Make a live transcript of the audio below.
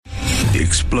The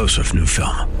explosive new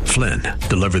film, Flynn,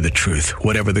 Deliver the Truth,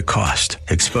 Whatever the Cost,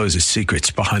 exposes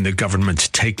secrets behind the government's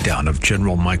takedown of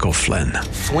General Michael Flynn.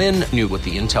 Flynn knew what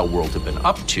the intel world had been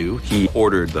up to. He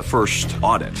ordered the first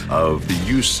audit of the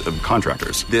use of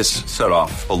contractors. This set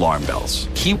off alarm bells.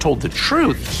 He told the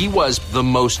truth. He was the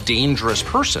most dangerous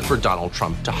person for Donald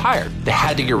Trump to hire. They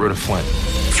had to get rid of Flynn.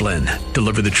 Flynn,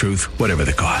 Deliver the Truth, Whatever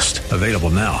the Cost. Available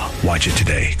now. Watch it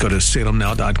today. Go to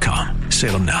salemnow.com.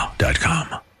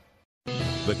 salemnow.com.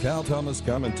 The Cal Thomas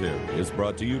Commentary is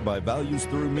brought to you by Values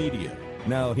Through Media.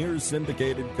 Now here's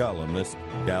syndicated columnist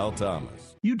Cal Thomas.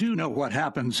 You do know what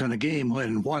happens in a game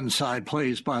when one side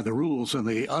plays by the rules and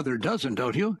the other doesn't,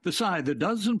 don't you? The side that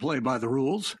doesn't play by the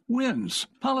rules wins.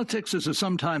 Politics is a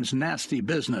sometimes nasty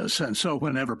business, and so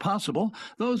whenever possible,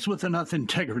 those with enough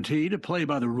integrity to play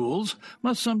by the rules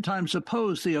must sometimes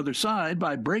oppose the other side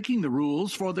by breaking the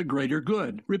rules for the greater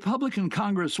good. Republican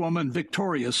Congresswoman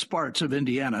Victoria Spartz of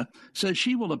Indiana says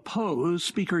she will oppose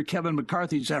Speaker Kevin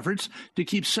McCarthy's efforts to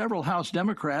keep several House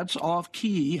Democrats off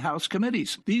key House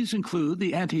committees. These include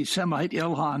the anti-Semite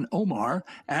Ilhan Omar,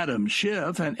 Adam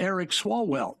Schiff, and Eric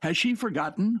Swalwell. Has she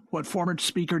forgotten what former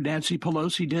Speaker Nancy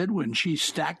Pelosi did when she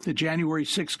stacked the January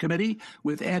 6th committee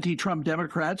with anti-Trump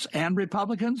Democrats and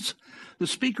Republicans? The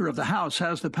Speaker of the House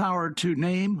has the power to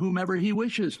name whomever he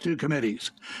wishes to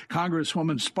committees.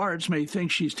 Congresswoman Spartz may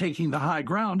think she's taking the high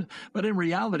ground, but in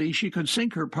reality she could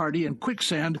sink her party in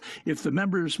quicksand if the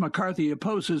members McCarthy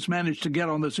opposes manage to get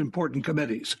on those important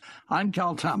committees. I'm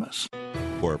Cal Thomas.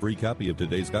 For a free copy of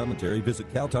today's commentary,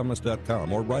 visit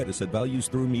calthomas.com or write us at Values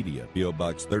Through Media, P.O.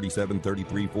 Box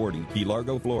 373340, Key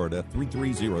Largo, Florida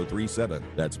 33037.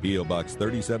 That's P.O. Box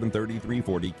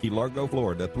 373340, Key Largo,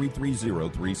 Florida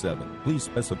 33037. Please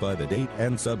specify the date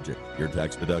and subject. Your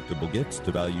tax-deductible gifts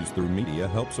to Values Through Media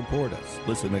help support us.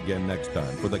 Listen again next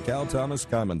time for the Cal Thomas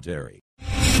Commentary.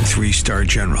 Three-star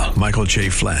General Michael J.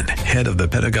 Flynn, head of the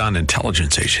Pentagon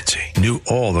Intelligence Agency, knew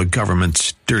all the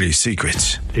government's dirty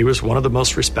secrets. He was one of the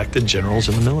most respected generals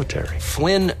in the military.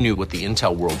 Flynn knew what the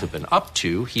intel world had been up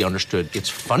to. He understood its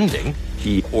funding.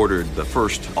 He ordered the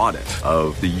first audit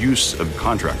of the use of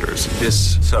contractors.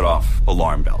 This set off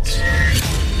alarm bells.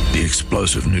 The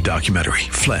explosive new documentary,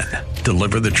 Flynn,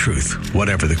 Deliver the Truth,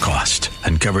 Whatever the Cost,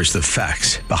 uncovers the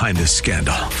facts behind this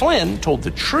scandal. Flynn told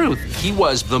the truth. He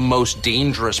was the most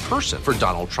dangerous person for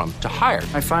Donald Trump to hire.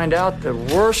 I find out the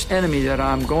worst enemy that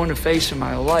I'm going to face in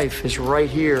my life is right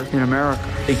here in America.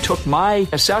 They took my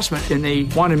assessment and they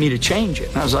wanted me to change it.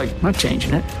 And I was like, I'm not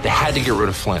changing it. They had to get rid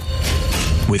of Flynn.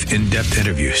 With in-depth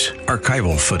interviews,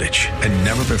 archival footage, and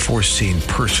never-before-seen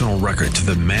personal records of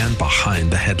the man behind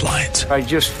the headlines. I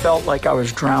just felt like I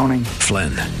was drowning.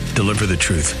 Flynn, Deliver the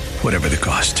Truth, Whatever the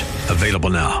Cost.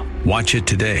 Available now. Watch it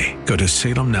today. Go to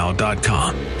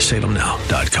salemnow.com.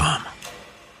 salemnow.com.